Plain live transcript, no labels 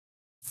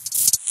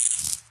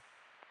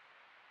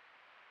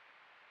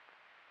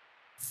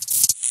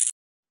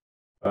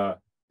Uh,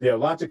 there are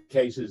lots of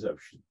cases of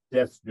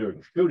deaths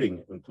during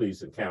shooting in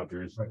police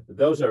encounters. Right.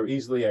 Those are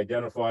easily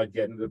identified,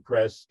 get into the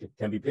press,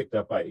 can be picked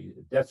up by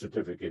death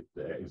certificate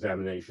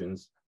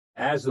examinations,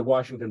 as the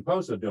Washington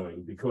Post are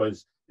doing,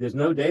 because there's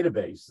no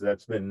database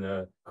that's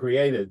been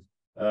created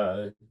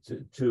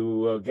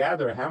to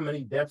gather how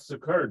many deaths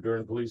occurred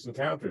during police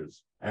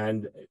encounters.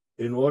 And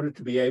in order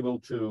to be able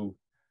to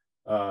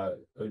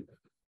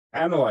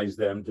analyze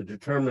them to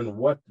determine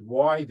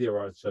why there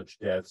are such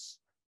deaths,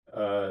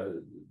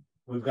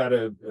 we've got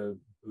to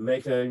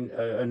make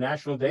a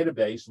national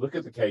database, look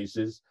at the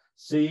cases,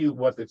 see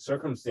what the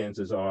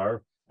circumstances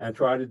are, and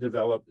try to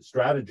develop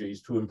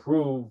strategies to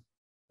improve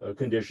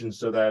conditions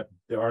so that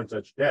there aren't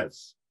such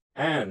deaths.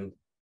 And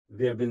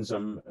there have been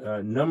some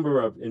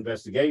number of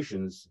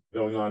investigations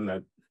going on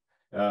that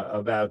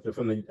about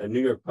from the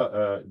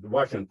the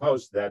Washington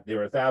Post, that there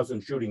are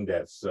 1,000 shooting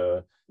deaths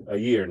a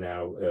year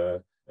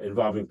now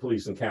involving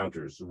police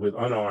encounters with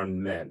unarmed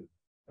men,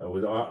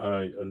 with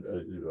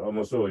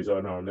almost always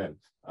unarmed men.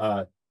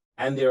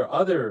 And there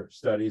are other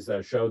studies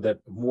that show that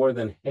more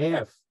than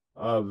half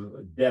of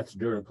deaths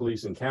during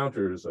police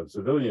encounters of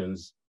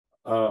civilians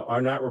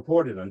are not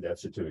reported on death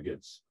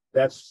certificates.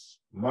 That's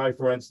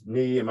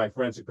me and my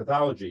forensic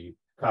pathology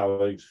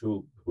colleagues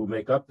who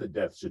make up the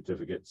death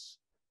certificates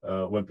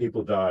when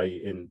people die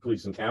in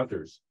police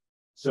encounters.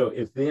 So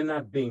if they're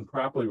not being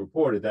properly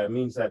reported, that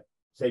means that,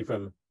 say,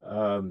 from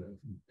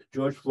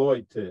George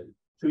Floyd to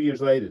 2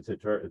 years later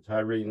to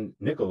Tyree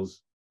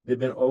Nichols, there've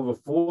been over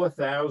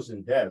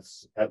 4,000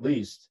 deaths, at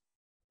least,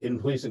 in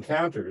police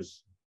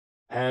encounters.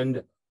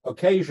 And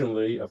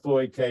occasionally a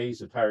Floyd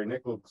case, a Tyree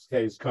Nichols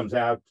case comes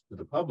out to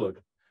the public,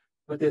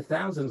 but there are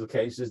thousands of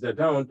cases that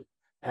don't,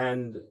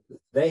 and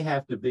they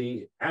have to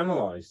be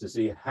analyzed to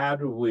see how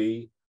do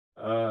we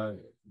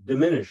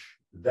diminish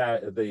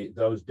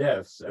those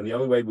deaths. And the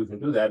only way we can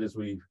do that is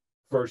we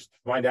first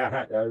find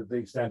out the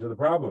extent of the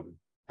problem.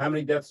 How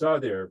many deaths are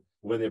there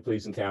when there are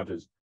police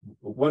encounters?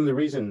 One of the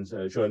reasons,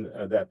 Sean,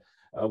 that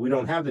we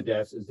don't have the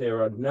deaths is there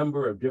are a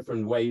number of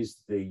different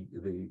ways the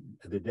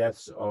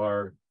deaths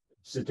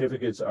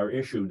certificates are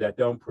issued that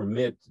don't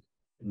permit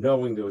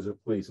knowing there was a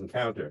police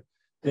encounter.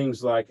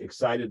 Things like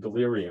excited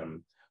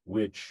delirium,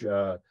 which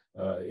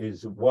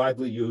is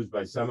widely used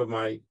by some of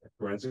my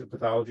forensic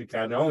pathology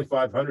count. Only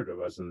 500 of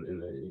us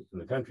in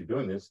the country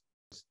doing this.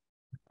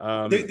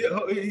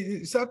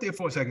 Stop there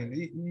for a second.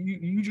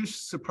 You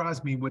just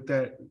surprised me with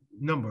that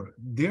number.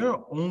 There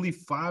are only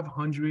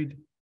 500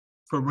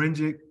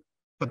 forensic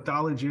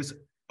pathologists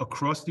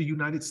across the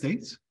United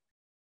States?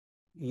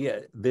 Yeah,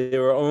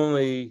 there are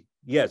only,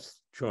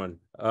 yes, Sean,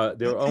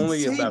 there are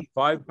only about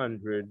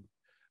 500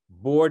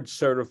 board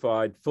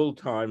certified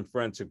full-time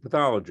forensic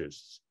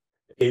pathologists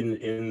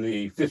in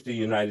the 50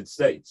 United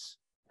States.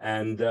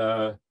 And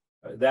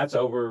that's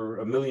over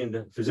 1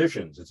 million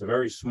physicians. It's a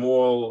very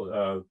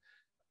small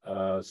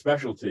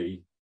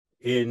specialty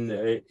in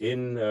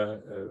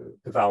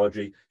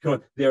pathology.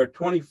 There are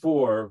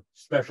 24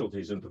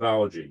 specialties in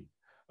pathology: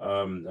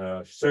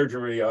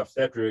 surgery,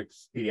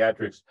 obstetrics,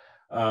 pediatrics.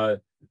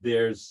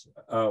 There's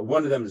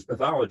one of them is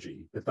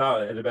pathology.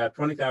 And about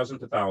 20,000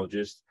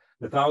 pathologists.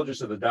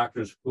 Pathologists are the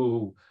doctors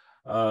who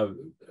are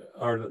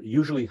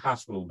usually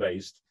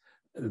hospital-based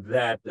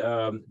that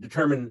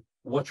determine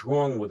what's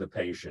wrong with a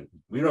patient.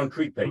 We don't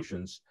treat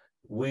patients.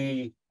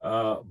 We,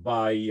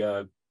 by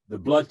the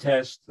blood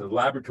test, the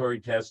laboratory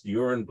test,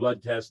 urine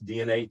blood test,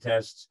 DNA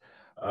tests,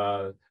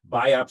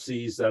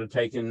 biopsies that are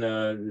taken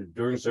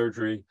during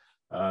surgery,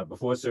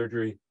 before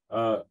surgery,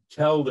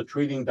 tell the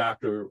treating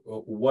doctor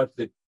what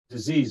the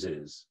disease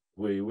is.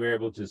 We're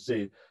able to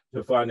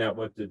find out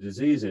what the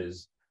disease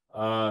is.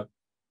 And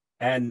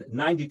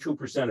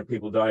 92% of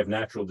people die of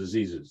natural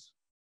diseases.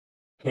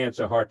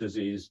 Cancer, heart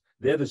disease,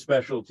 they're the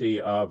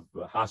specialty of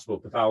hospital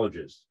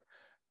pathologists.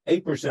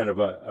 8% of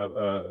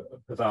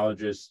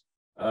pathologists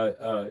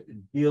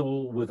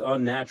deal with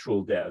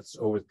unnatural deaths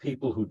or with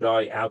people who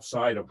die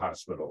outside of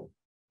hospital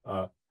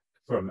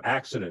from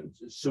accident,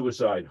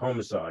 suicide,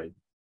 homicide.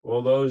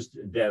 All those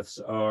deaths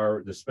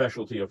are the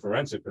specialty of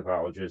forensic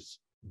pathologists.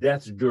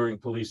 Deaths during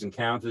police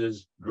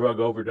encounters, drug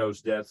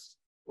overdose deaths,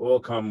 all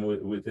come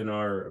within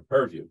our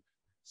purview.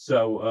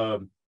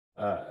 So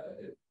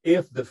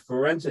if the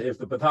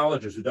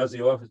pathologist who does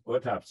the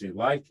autopsy,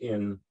 like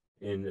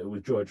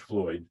with George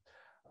Floyd,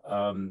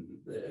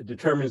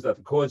 determines that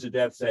the cause of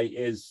death, say,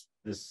 is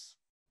this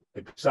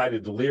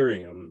excited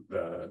delirium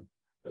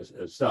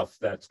stuff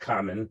that's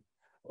common,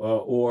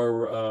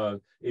 or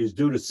is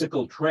due to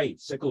sickle trait.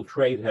 Sickle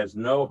trait has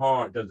no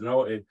harm,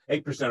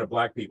 8% of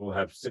Black people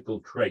have sickle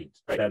trait.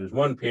 That is,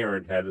 one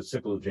parent had a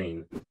sickle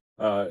gene.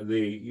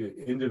 The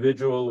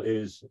individual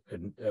is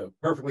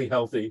perfectly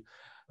healthy.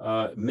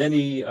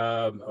 Many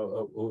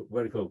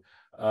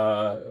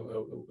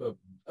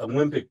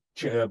Olympic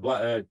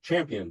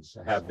champions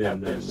have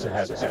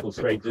had sickle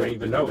trait, didn't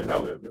even know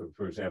it.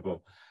 For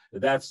example,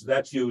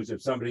 that's used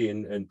if somebody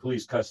in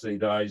police custody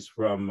dies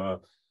from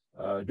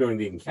during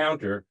the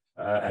encounter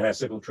and has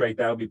sickle trait.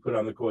 That'll be put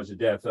on the cause of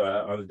death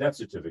on the death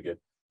certificate.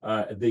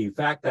 The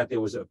fact that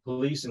there was a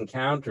police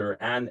encounter,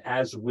 and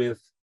as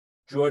with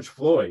George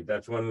Floyd,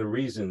 that's one of the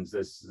reasons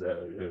this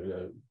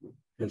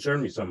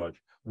concerned me so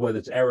much, whether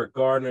it's Eric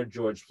Garner,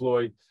 George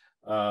Floyd,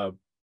 a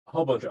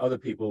whole bunch of other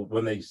people,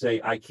 when they say,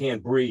 I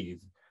can't breathe,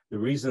 the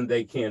reason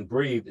they can't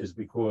breathe is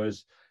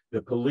because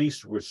the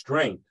police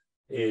restraint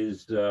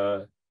is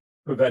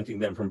preventing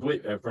them from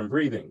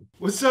breathing.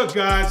 What's up,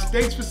 guys?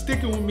 Thanks for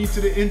sticking with me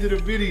to the end of the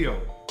video.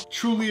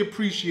 Truly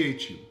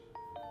appreciate you.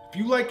 If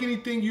you like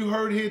anything you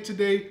heard here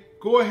today,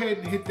 go ahead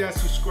and hit that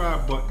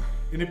subscribe button.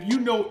 And if you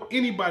know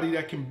anybody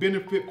that can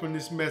benefit from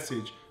this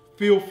message,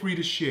 feel free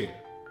to share.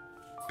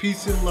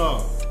 Peace and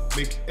love.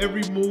 Make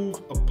every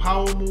move a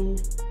power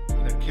move,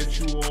 and I'll catch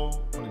you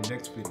all on the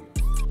next video.